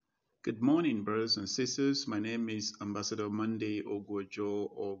Good morning, brothers and sisters. My name is Ambassador Monday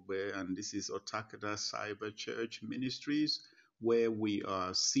Ogwojo Ogbe, and this is Otakada Cyber Church Ministries, where we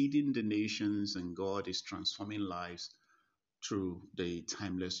are seeding the nations and God is transforming lives through the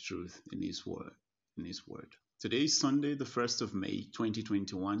timeless truth in His Word. Today is Sunday, the 1st of May,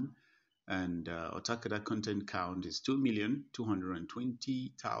 2021, and Otakada content count is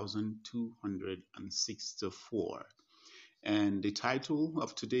 2,220,264. And the title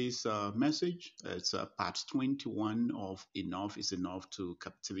of today's message is part 21 of Enough is Enough to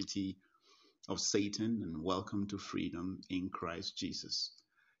Captivity of Satan and Welcome to Freedom in Christ Jesus.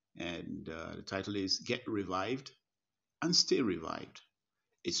 And the title is Get Revived and Stay Revived,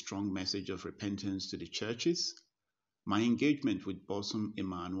 a strong message of repentance to the churches. My engagement with Bosom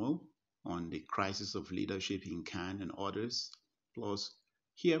Emmanuel on the crisis of leadership in Cannes and others, plus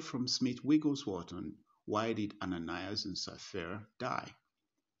hear from Smith Wigglesworth on why did Ananias and Sapphira die,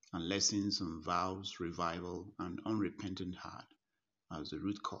 and lessons on vows, revival, and unrepentant heart as the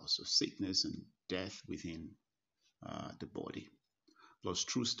root cause of sickness and death within the body, plus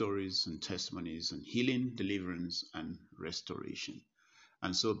true stories and testimonies on healing, deliverance, and restoration.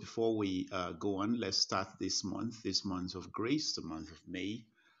 And so before we go on, let's start this month of grace, the month of May,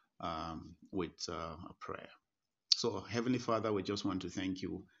 with a prayer. So Heavenly Father, we just want to thank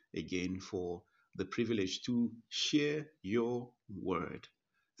you again for the privilege to share your word.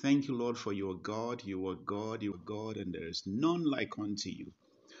 Thank you, Lord, for you are God, you are God, you are God, and there is none like unto you.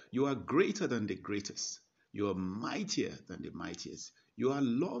 You are greater than the greatest. You are mightier than the mightiest. You are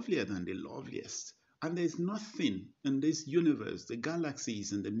lovelier than the loveliest. And there's nothing in this universe, the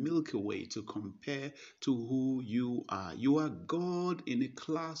galaxies and the Milky Way, to compare to who you are. You are God in a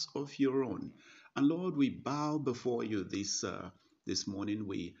class of your own. And Lord, we bow before you this morning.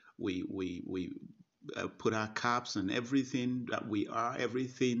 We put our caps on everything that we are,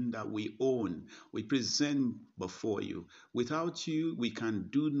 everything that we own. We present before you. Without you, we can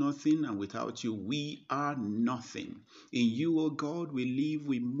do nothing, and without you, we are nothing. In you, O God, we live,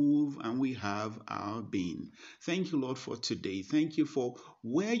 we move, and we have our being. Thank you, Lord, for today. Thank you for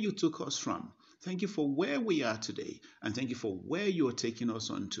where you took us from. Thank you for where we are today, and thank you for where you are taking us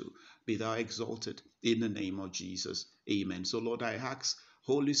on to. Be thou exalted in the name of Jesus. Amen. So, Lord, I ask,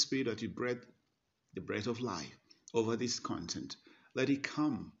 Holy Spirit, that you breathe the breath of life over this content. Let it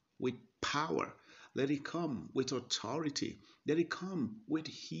come with power. Let it come with authority. Let it come with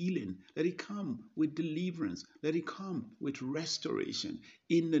healing. Let it come with deliverance. Let it come with restoration.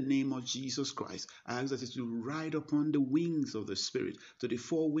 In the name of Jesus Christ, I ask that it will ride upon the wings of the Spirit to the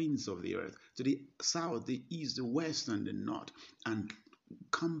four winds of the earth, to the south, the east, the west, and the north, and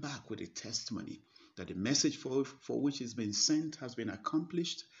come back with a testimony that the message for which it's been sent has been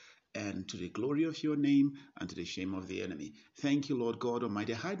accomplished, and to the glory of your name and to the shame of the enemy. Thank you, Lord God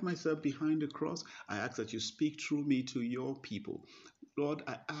Almighty. I hide myself behind the cross. I ask that you speak through me to your people. Lord,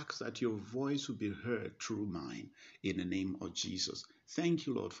 I ask that your voice will be heard through mine in the name of Jesus. Thank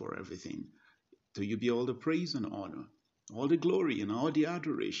you, Lord, for everything. To you be all the praise and honor, all the glory and all the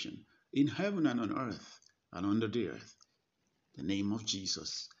adoration in heaven and on earth and under the earth. In the name of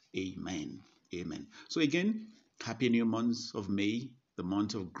Jesus. Amen. Amen. So again, happy new month of May, the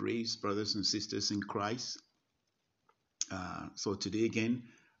month of grace, brothers and sisters in Christ. So today again,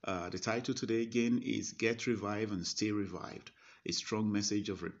 the title today again is Get Revived and Stay Revived, a strong message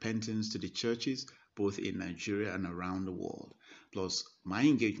of repentance to the churches, both in Nigeria and around the world. Plus my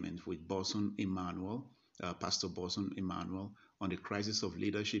engagement with Bosom Emmanuel, Pastor Bosom Emmanuel, on the crisis of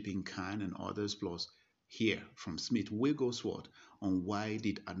leadership in Cannes and others, plus here from Smith Wigglesworth on why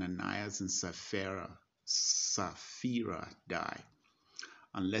did Ananias and Sapphira die,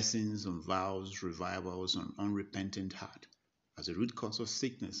 and lessons on vows, revivals, on unrepentant heart as a root cause of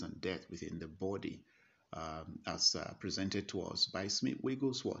sickness and death within the body, as presented to us by Smith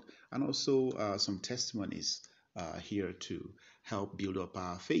Wigglesworth, and also some testimonies here to help build up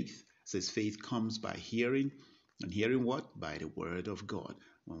our faith. It says faith comes by hearing, and hearing what? By the word of God.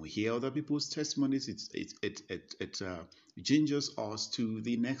 When we hear other people's testimonies, it gingers us to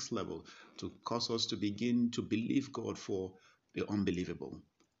the next level, to cause us to begin to believe God for the unbelievable,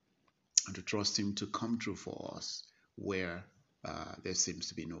 and to trust him to come through for us where there seems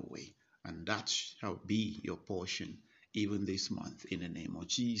to be no way. And that shall be your portion even this month in the name of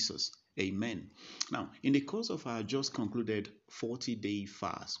Jesus. Amen. Now, in the course of our just concluded 40-day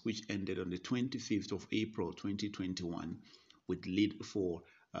fast, which ended on the 25th of April 2021, with lead for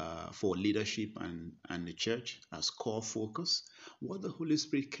leadership and the church as core focus, what the Holy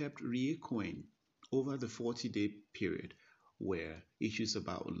Spirit kept re-echoing over the 40-day period were issues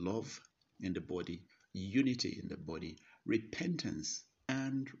about love in the body, unity in the body, repentance,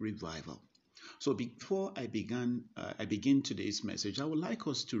 and revival. So before I begin today's message, I would like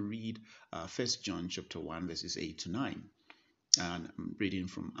us to read 1 John chapter 1, verses 8 to 9. And I'm reading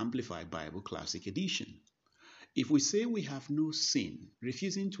from Amplified Bible Classic Edition. If we say we have no sin,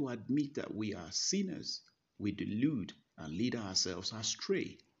 refusing to admit that we are sinners, we delude and lead ourselves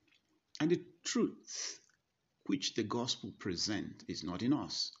astray. And the truth which the gospel presents is not in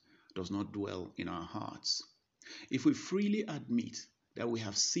us, does not dwell in our hearts. If we freely admit that we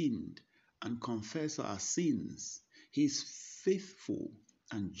have sinned and confess our sins, he is faithful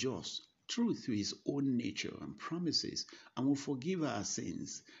and just, true to his own nature and promises, and will forgive our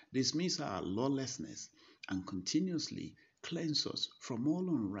sins, dismiss our lawlessness, and continuously cleanse us from all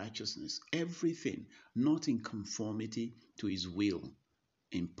unrighteousness, everything not in conformity to his will,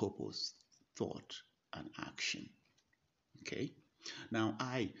 in purpose, thought, and action. Okay? Now,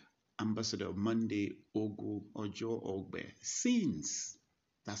 I, Ambassador Monday Ogo Ojo Ogbe, sins.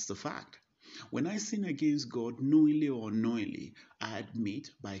 That's the fact. When I sin against God, knowingly or unknowingly, I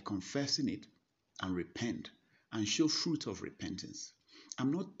admit by confessing it and repent and show fruit of repentance.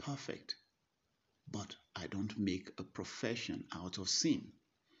 I'm not perfect, but I don't make a profession out of sin.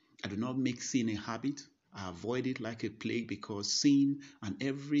 I do not make sin a habit. I avoid it like a plague, because sin and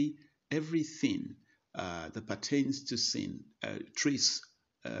everything that pertains to sin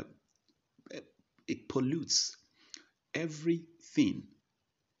it pollutes. Everything,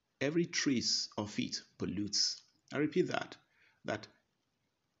 every trace of it pollutes. I repeat that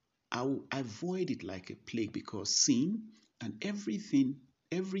I will avoid it like a plague, because sin and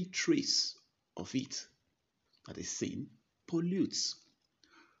every trace of it, that is sin, pollutes.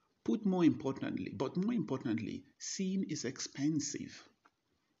 But more importantly, sin is expensive.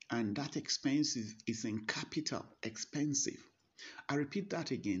 And that expensive is in capital, expensive. I repeat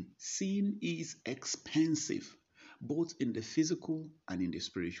that again. Sin is expensive, both in the physical and in the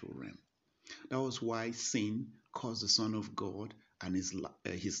spiritual realm. That was why sin cost the Son of God and his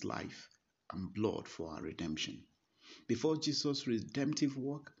life and blood for our redemption. Before Jesus' redemptive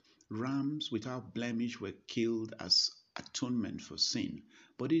work, rams without blemish were killed as atonement for sin,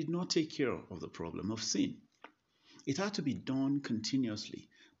 but it did not take care of the problem of sin. It had to be done continuously,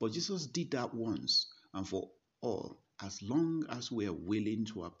 but Jesus did that once and for all, as long as we are willing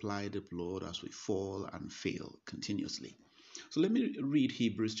to apply the blood as we fall and fail continuously. So let me read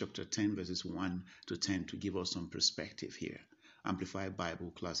Hebrews chapter 10, verses 1 to 10 to give us some perspective here. Amplified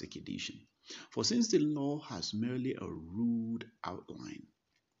Bible Classic Edition. For since the law has merely a rude outline,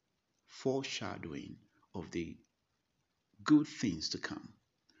 foreshadowing of the good things to come,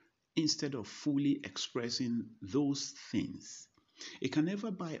 instead of fully expressing those things, it can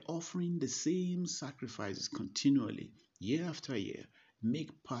never, by offering the same sacrifices continually, year after year,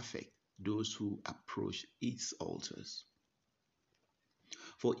 make perfect those who approach its altars.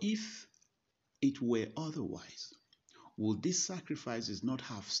 For if it were otherwise, would these sacrifices not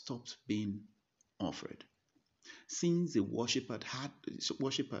have stopped being offered? Since the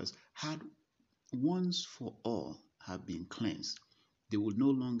worshippers had once for all have been cleansed, they would no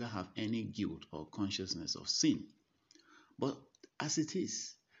longer have any guilt or consciousness of sin. But as it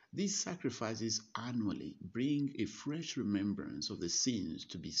is, these sacrifices annually bring a fresh remembrance of the sins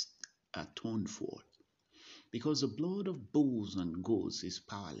to be atoned for, because the blood of bulls and goats is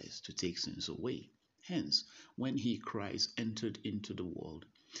powerless to take sins away. Hence, when he, Christ, entered into the world,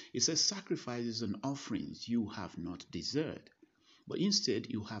 it says, sacrifices and offerings you have not desired, but instead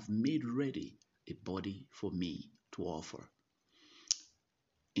you have made ready a body for me to offer.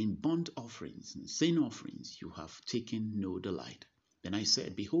 In burnt offerings and sin offerings you have taken no delight. Then I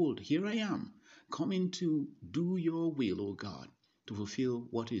said, behold, here I am, coming to do your will, O God, to fulfill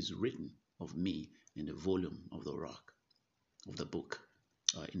what is written of me in the volume of the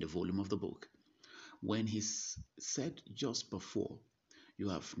book. When he said just before, you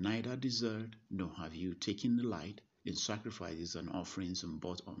have neither desired nor have you taken delight in sacrifices and offerings and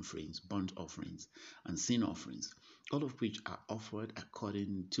burnt offerings and sin offerings, all of which are offered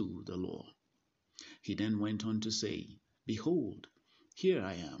according to the law. He then went on to say, behold, here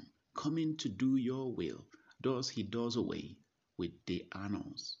I am, coming to do your will. Thus he does away with the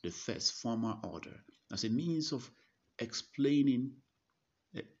annals, the first former order, as a means of explaining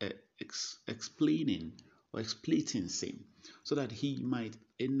or expleting sin, so that he might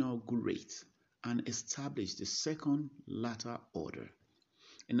inaugurate and establish the second latter order.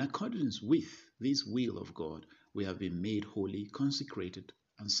 In accordance with this will of God, we have been made holy, consecrated,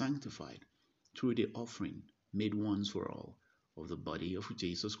 and sanctified through the offering made once for all of the body of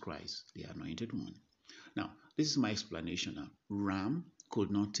Jesus Christ, the Anointed One. Now, this is my explanation now. Ram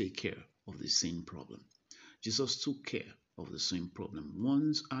could not take care of the sin problem. Jesus took care of the sin problem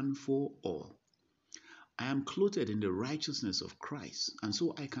once and for all. I am clothed in the righteousness of Christ, and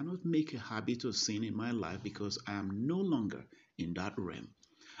so I cannot make a habit of sin in my life because I am no longer in that realm.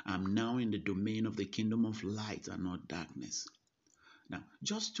 I am now in the domain of the kingdom of light and not darkness. Now,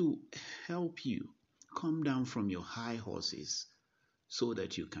 just to help you come down from your high horses so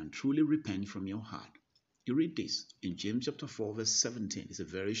that you can truly repent from your heart, you read this in James chapter 4, verse 17. It's a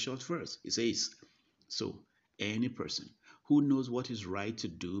very short verse. It says, "So any person who knows what is right to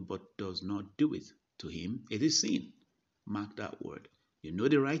do but does not do it, to him it is sin." Mark that word. You know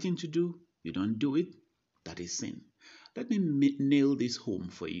the right thing to do, you don't do it, that is sin. Let me nail this home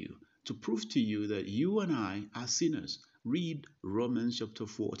for you to prove to you that you and I are sinners. Read Romans chapter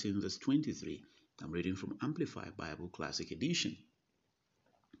 14, verse 23. I'm reading from Amplified Bible Classic Edition.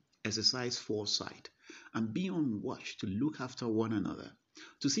 Exercise foresight and be on watch to look after one another,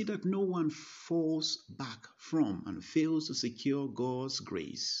 to see that no one falls back from and fails to secure God's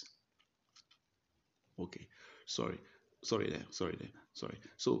grace. Okay, sorry. So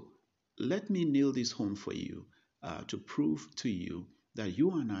let me nail this home for you to prove to you that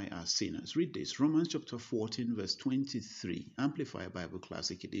you and I are sinners. Read this, Romans chapter 14, verse 23, Amplified Bible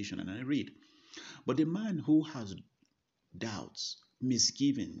Classic Edition, and I read, "But the man who has doubts,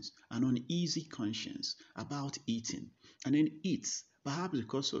 misgivings, an uneasy conscience about eating, and then eats, perhaps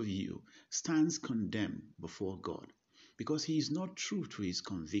because of you, stands condemned before God, because he is not true to his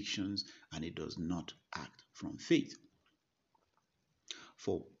convictions and he does not act from faith.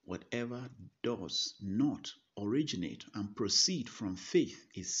 For whatever does not originate and proceed from faith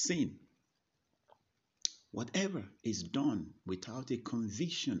is sin. Whatever is done without a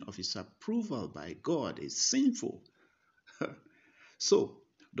conviction of his approval by God is sinful." So,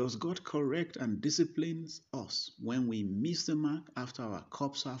 does God correct and discipline us when we miss the mark after our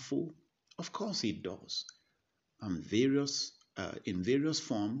cups are full? Of course He does, and in various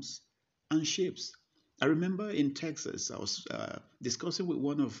forms and shapes. I remember in Texas, I was discussing with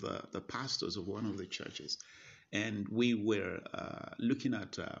one of the pastors of one of the churches, and we were looking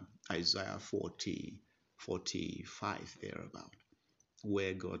at Isaiah 45 thereabout,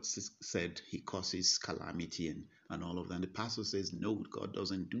 where God said he causes calamity and all of that. And the pastor says, no, God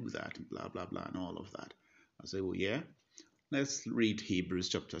doesn't do that, and blah, blah, blah, and all of that. I say, well, yeah. Let's read Hebrews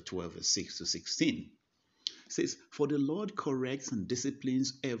chapter 12, verse 6 to 16. It says, "For the Lord corrects and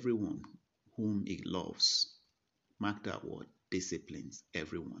disciplines everyone whom he loves." Mark that word, disciplines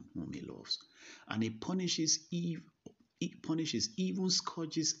everyone whom he loves. "And he punishes, even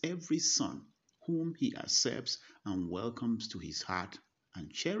scourges every son whom he accepts and welcomes to his heart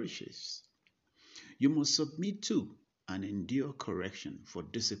and cherishes." You must submit to and endure correction for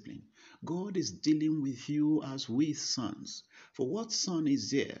discipline. God is dealing with you as with sons. For what son is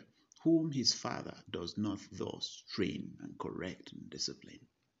there whom his father does not thus train and correct and discipline?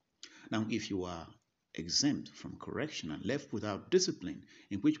 Now, if you are exempt from correction and left without discipline,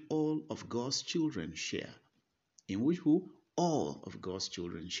 in which all of God's children share, all of God's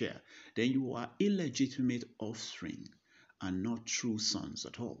children share, then you are illegitimate offspring and not true sons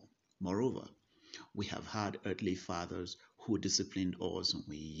at all. Moreover, we have had earthly fathers who disciplined us and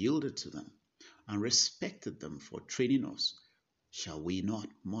we yielded to them and respected them for training us. Shall we not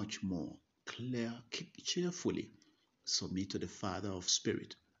much more cheerfully submit to the Father of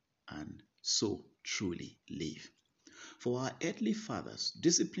Spirit and so truly live? For our earthly fathers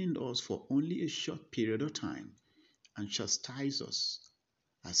disciplined us for only a short period of time and chastised us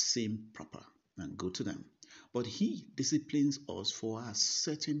as seemed proper and good to them. But he disciplines us for our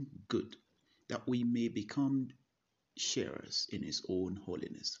certain good, that we may become sharers in his own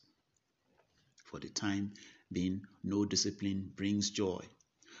holiness. For the time being, no discipline brings joy,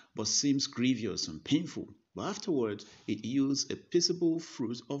 but seems grievous and painful. But afterwards, it yields a peaceable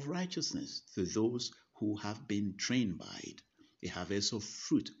fruit of righteousness to those who have been trained by it, a harvest of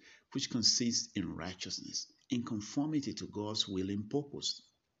fruit which consists in righteousness, in conformity to God's will and purpose,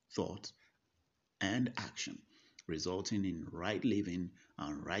 thought, and action, resulting in right living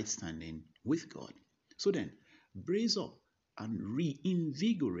and right standing with God. So then, brace up and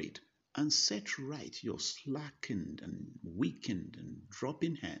reinvigorate and set right your slackened and weakened and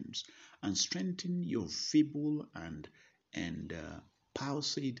dropping hands, and strengthen your feeble and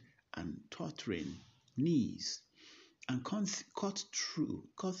palsied and tottering knees, and cut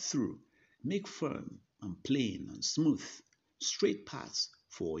through, make firm and plain and smooth, straight paths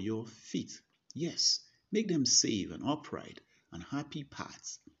for your feet. Yes, make them safe and upright and happy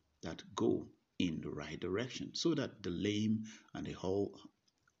paths that go in the right direction, so that the lame and the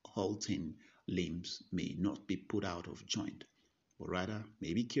halting limbs may not be put out of joint, but rather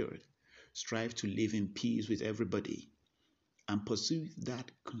may be cured. Strive to live in peace with everybody and pursue that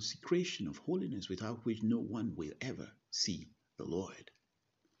consecration of holiness without which no one will ever see the Lord.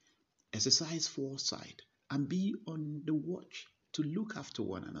 Exercise foresight and be on the watch to look after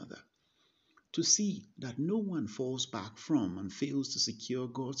one another, to see that no one falls back from and fails to secure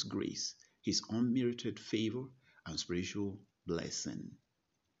God's grace, His unmerited favor and spiritual blessing,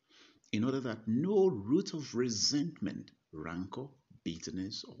 in order that no root of resentment, rancor,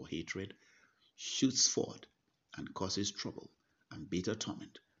 bitterness, or hatred shoots forth and causes trouble and bitter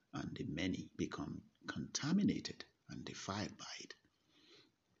torment, and the many become contaminated and defiled by it,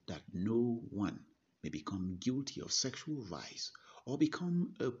 that no one may become guilty of sexual vice or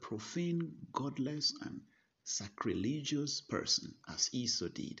become a profane, godless, and sacrilegious person, as Esau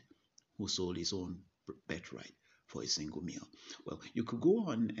did, who sold his own birthright for a single meal. Well, you could go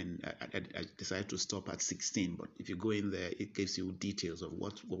on, and I decided to stop at 16, but if you go in there, it gives you details of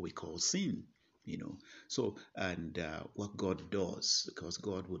what we call sin. So what God does, because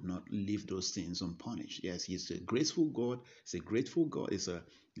God would not leave those things unpunished. Yes, He's a graceful God. He's a grateful God. He's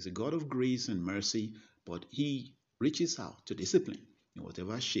a God of grace and mercy, but He reaches out to discipline in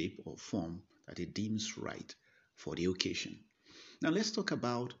whatever shape or form that He deems right for the occasion. Now let's talk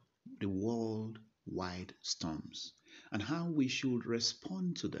about the worldwide storms and how we should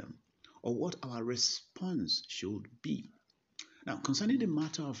respond to them, or what our response should be. Now, concerning the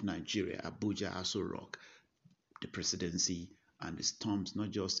matter of Nigeria, Abuja, Aso Rock, the presidency, and the storms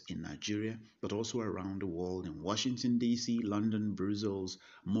not just in Nigeria, but also around the world, in Washington, D.C., London, Brussels,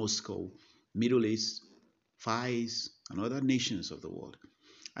 Moscow, Middle East, Far East, and other nations of the world,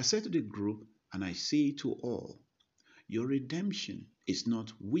 I said to the group, and I say to all, your redemption is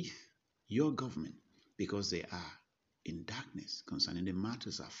not with your government, because they are in darkness concerning the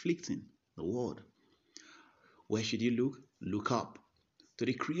matters afflicting the world. Where should you look? Look up to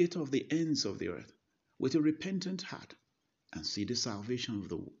the Creator of the ends of the earth with a repentant heart, and see the salvation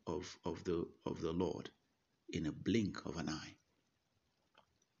of the Lord in a blink of an eye.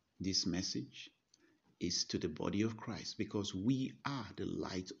 This message is to the body of Christ, because we are the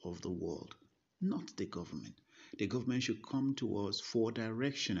light of the world, not the government. The government should come to us for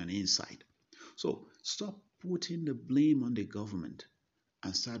direction and insight. So stop putting the blame on the government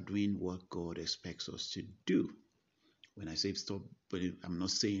and start doing what God expects us to do. When I say stop, but I'm not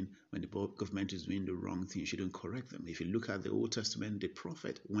saying when the government is doing the wrong thing, you shouldn't correct them. If you look at the Old Testament, the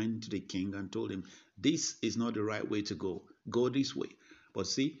prophet went to the king and told him, this is not the right way to go. Go this way. But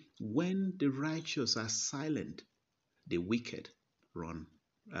see, when the righteous are silent, the wicked run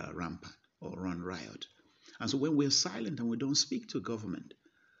rampant or run riot. And so when we're silent and we don't speak to government,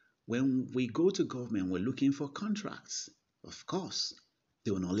 when we go to government, we're looking for contracts. Of course,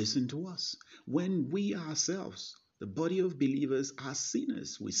 they will not listen to us. When we ourselves, the body of believers, are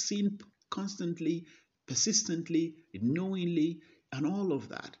sinners, we sin constantly, persistently, knowingly, and all of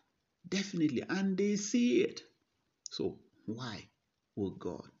that, definitely, and they see it. So why will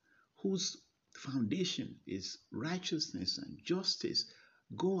God, whose foundation is righteousness and justice,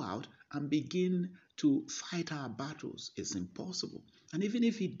 go out and begin to fight our battles? It's impossible. And even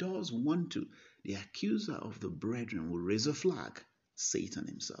if He does want to, the accuser of the brethren will raise a flag, Satan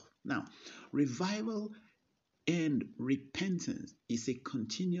himself. Now, revival and repentance is a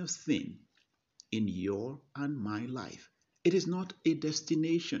continuous thing in your and my life. It is not a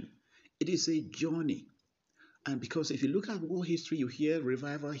destination. It is a journey. And because if you look at world history, you hear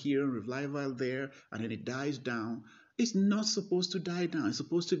revival here, revival there, and then it dies down. It's not supposed to die down. It's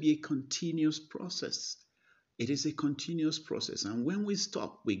supposed to be a continuous process. It is a continuous process. And when we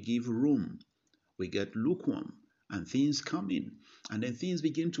stop, we give room. We get lukewarm and things come in. And then things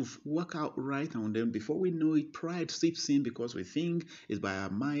begin to work out right. And then before we know it, pride seeps in, because we think it's by our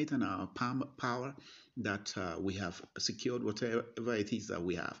might and our power that we have secured whatever it is that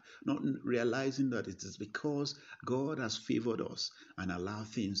we have, not realizing that it is because God has favored us and allowed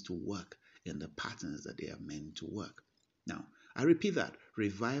things to work in the patterns that they are meant to work. Now, I repeat that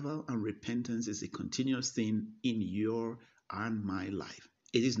revival and repentance is a continuous thing in your and my life.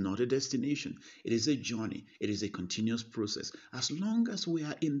 It is not a destination. It is a journey. It is a continuous process. As long as we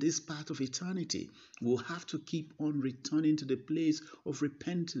are in this part of eternity, we'll have to keep on returning to the place of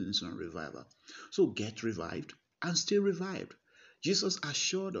repentance and revival. So get revived and stay revived. Jesus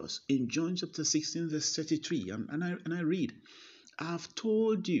assured us in John chapter 16, verse 33, and I read, I have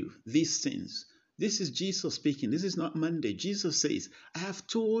told you these things. This is Jesus speaking. This is not Monday. Jesus says, I have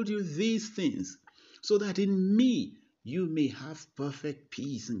told you these things so that in me you may have perfect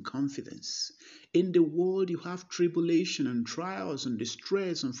peace and confidence. In the world you have tribulation and trials and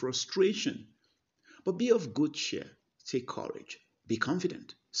distress and frustration. But be of good cheer. Take courage. Be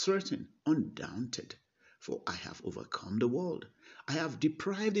confident, certain, undaunted. for I have overcome the world. I have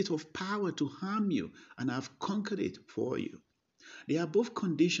deprived it of power to harm you, and I have conquered it for you. The above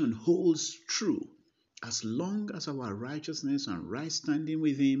condition holds true as long as our righteousness and right standing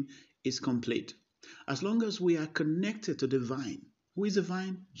with Him is complete. As long as we are connected to the vine. Who is the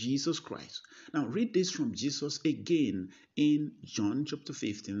vine? Jesus Christ. Now read this from Jesus again in John chapter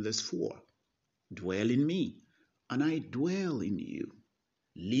 15, verse 4. Dwell in me, and I dwell in you.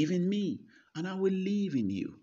 Live in me, and I will live in you.